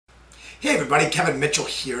Hey everybody, Kevin Mitchell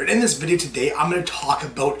here, and in this video today I'm going to talk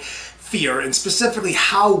about fear and specifically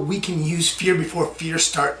how we can use fear before fear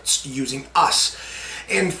starts using us.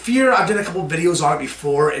 And fear, I've done a couple videos on it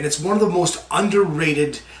before, and it's one of the most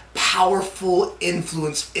underrated, powerful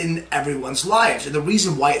influence in everyone's lives. And the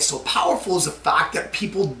reason why it's so powerful is the fact that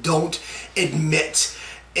people don't admit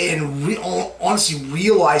and honestly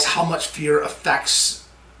realize how much fear affects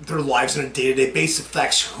their lives on a day-to-day basis,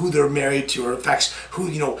 affects who they're married to, or affects who,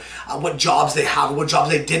 what jobs they have, or what jobs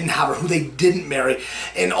they didn't have, or who they didn't marry.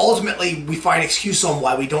 And ultimately, we find excuses on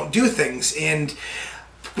why we don't do things. And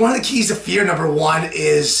one of the keys to fear, number one,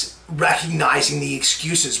 is recognizing the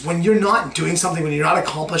excuses. When you're not doing something, when you're not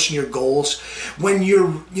accomplishing your goals, when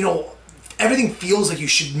you're, everything feels like you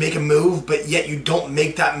should make a move, but yet you don't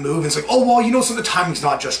make that move. It's like, oh, well, so the timing's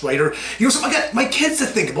not just right. Or, something. I got my kids to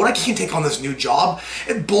think about. I can't take on this new job.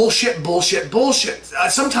 Bullshit.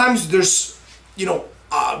 Sometimes there's,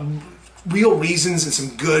 real reasons and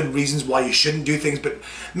some good reasons why you shouldn't do things. But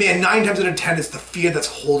man, 9 times out of 10, it's the fear that's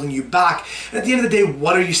holding you back. And at the end of the day,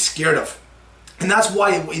 what are you scared of? And that's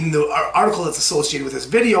why in the article that's associated with this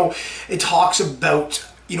video, it talks about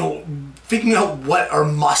figuring out what are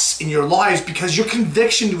musts in your lives, because your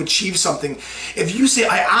conviction to achieve something, if you say,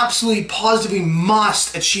 I absolutely positively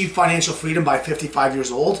must achieve financial freedom by 55 years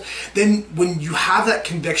old, then when you have that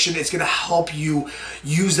conviction, it's going to help you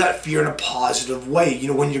use that fear in a positive way.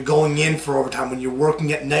 When you're going in for overtime, when you're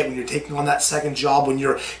working at night, when you're taking on that second job, when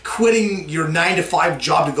you're quitting your 9-to-5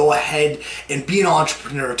 job to go ahead and be an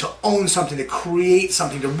entrepreneur, to own something, to create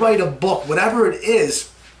something, to write a book, whatever it is.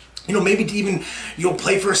 Maybe to even,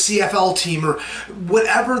 play for a CFL team, or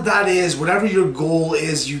whatever that is, whatever your goal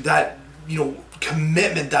is,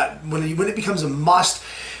 commitment, that when it becomes a must,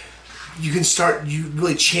 you can start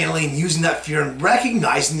really channeling and using that fear and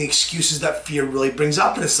recognizing the excuses that fear really brings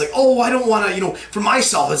up. And it's like, oh, I don't want to, for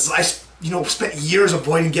myself, I spent years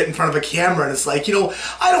avoiding getting in front of a camera, and it's like,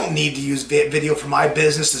 I don't need to use video for my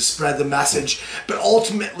business to spread the message. But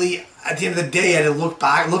ultimately, at the end of the day, I had to look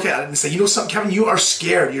at it and say, something, Kevin, you are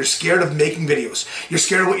scared. You're scared of making videos. You're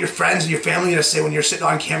scared of what your friends and your family are going to say when you're sitting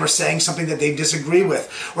on camera saying something that they disagree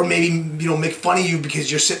with, or maybe, make fun of you because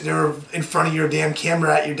you're sitting there in front of your damn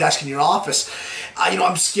camera at your desk in your office.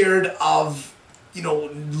 I'm scared of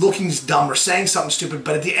looking dumb or saying something stupid.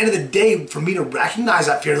 But at the end of the day, for me to recognize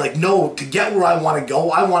that fear, like, no, to get where I want to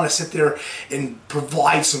go, I want to sit there and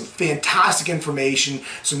provide some fantastic information,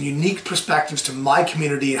 some unique perspectives to my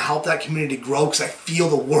community, and help that community grow, because I feel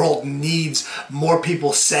the world needs more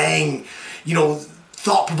people saying,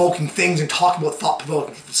 thought-provoking things and talking about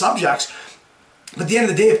thought-provoking subjects. But at the end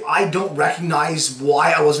of the day, if I don't recognize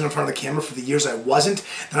why I wasn't in front of the camera for the years I wasn't,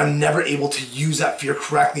 then I'm never able to use that fear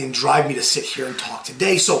correctly and drive me to sit here and talk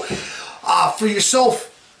today. So for yourself,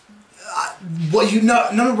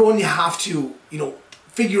 number one, you have to,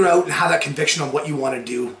 figure out and have that conviction on what you want to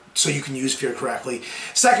do so you can use fear correctly.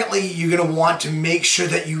 Secondly, you're going to want to make sure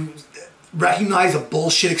that you recognize the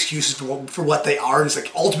bullshit excuses for what they are. And it's like,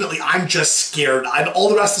 ultimately, I'm just scared. All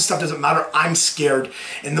the rest of the stuff doesn't matter. I'm scared.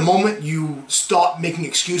 And the moment you stop making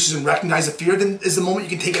excuses and recognize the fear, then is the moment you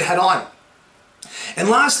can take it head on. And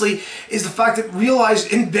lastly, is the fact that realize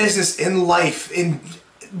in business, in life,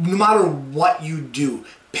 no matter what you do,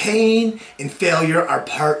 pain and failure are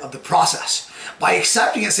part of the process. By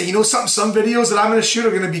accepting it, say, some videos that I'm going to shoot are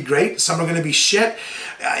going to be great, some are going to be shit.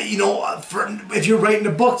 If you're writing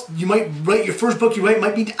a book, your first book you write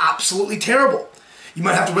might be absolutely terrible. You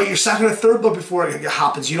might have to write your second or third book before it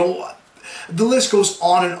happens. The list goes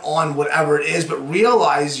on and on, whatever it is, but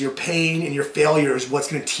realize your pain and your failure is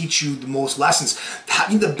what's going to teach you the most lessons.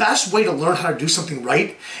 The best way to learn how to do something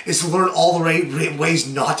right is to learn all the right ways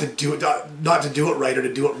not to do it right, or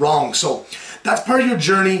to do it wrong. So that's part of your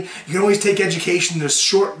journey. You can always take education. There's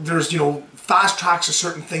fast tracks to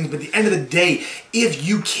certain things, but at the end of the day, if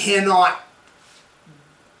you cannot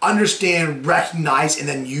understand, recognize, and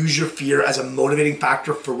then use your fear as a motivating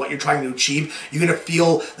factor for what you're trying to achieve, you're going to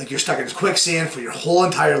feel like you're stuck in quicksand for your whole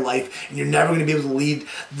entire life, and you're never going to be able to lead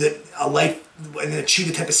a life and achieve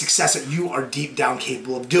the type of success that you are deep down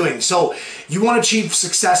capable of doing. So you want to achieve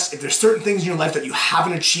success. If there's certain things in your life that you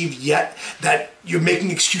haven't achieved yet that you're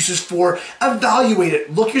making excuses for, evaluate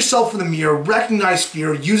it. Look yourself in the mirror, recognize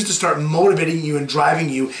fear, use it to start motivating you and driving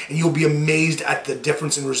you, and you'll be amazed at the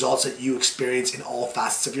difference in results that you experience in all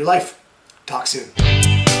facets of your life. Talk soon.